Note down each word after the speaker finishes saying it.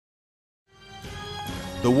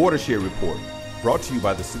The Watershed Report, brought to you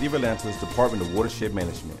by the City of Atlanta's Department of Watershed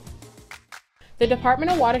Management. The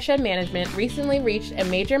Department of Watershed Management recently reached a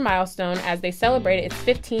major milestone as they celebrated its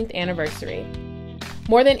 15th anniversary.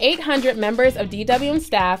 More than 800 members of DWM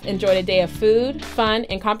staff enjoyed a day of food, fun,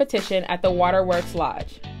 and competition at the Waterworks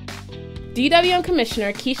Lodge. DWM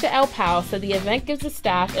Commissioner Kishia L. Powell said the event gives the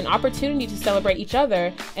staff an opportunity to celebrate each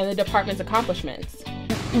other and the department's accomplishments.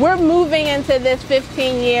 We're moving into this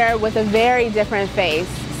 15-year with a very different face,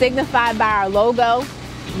 signified by our logo,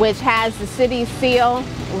 which has the city's seal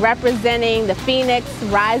representing the phoenix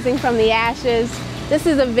rising from the ashes. This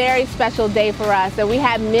is a very special day for us, and we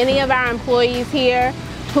have many of our employees here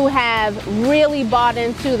who have really bought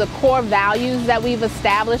into the core values that we've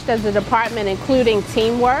established as a department, including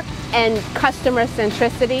teamwork and customer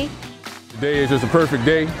centricity. Today is just a perfect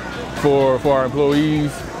day for our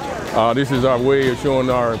employees. This is our way of showing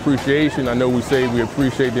our appreciation. I know we say we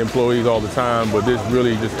appreciate the employees all the time, but this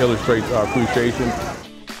really just illustrates our appreciation.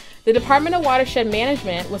 The Department of Watershed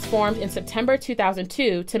Management was formed in September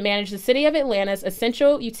 2002 to manage the City of Atlanta's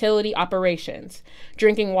essential utility operations,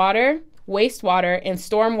 drinking water, wastewater, and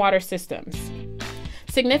stormwater systems.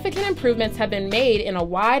 Significant improvements have been made in a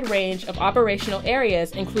wide range of operational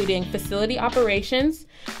areas, including facility operations,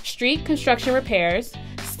 street construction repairs,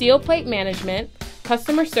 steel plate management,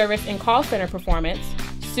 customer service and call center performance,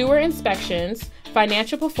 sewer inspections,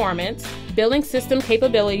 financial performance, building system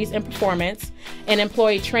capabilities and performance, and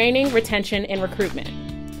employee training, retention, and recruitment.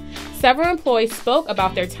 Several employees spoke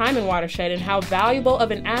about their time in Watershed and how valuable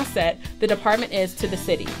of an asset the department is to the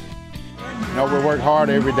city. You know, we work hard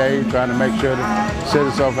every day trying to make sure the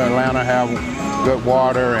citizens of Atlanta have good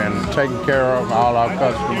water and taking care of all our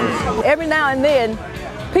customers. Every now and then,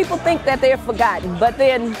 people think that they're forgotten, but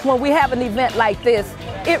then when we have an event like this,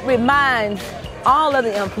 it reminds all of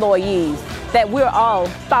the employees that we're all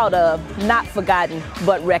thought of, not forgotten,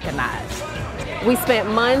 but recognized. We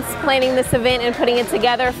spent months planning this event and putting it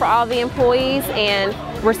together for all the employees, and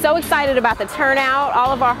we're so excited about the turnout,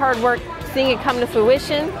 all of our hard work, seeing it come to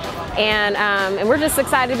fruition, and we're just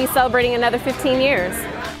excited to be celebrating another 15 years.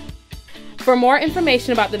 For more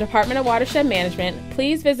information about the Department of Watershed Management,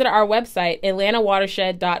 please visit our website,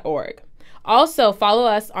 atlantawatershed.org. Also, follow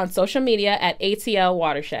us on social media at ATL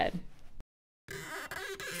Watershed.